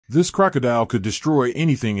This crocodile could destroy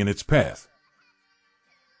anything in its path.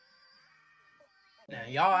 Now,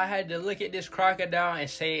 y'all, I had to look at this crocodile and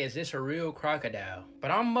say, is this a real crocodile?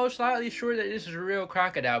 But I'm most likely sure that this is a real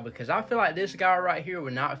crocodile because I feel like this guy right here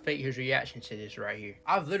would not fake his reaction to this right here.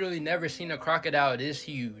 I've literally never seen a crocodile this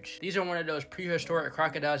huge. These are one of those prehistoric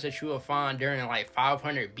crocodiles that you will find during like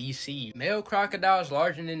 500 BC. Male crocodiles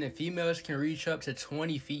larger than the females can reach up to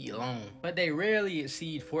 20 feet long, but they rarely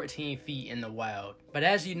exceed 14 feet in the wild. But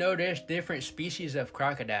as you know, there's different species of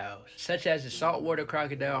crocodiles, such as the saltwater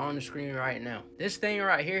crocodile on the screen right now. This thing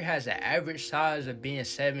right here has an average size of being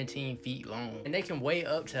 17 feet long, and they can weigh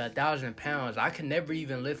up to 1,000 pounds. I could never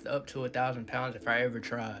even lift up to 1,000 pounds if I ever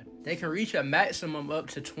tried. They can reach a maximum up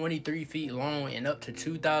to 23 feet long and up to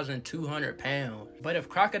 2,200 pounds. But if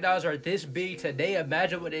crocodiles are this big today,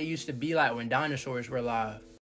 imagine what they used to be like when dinosaurs were alive.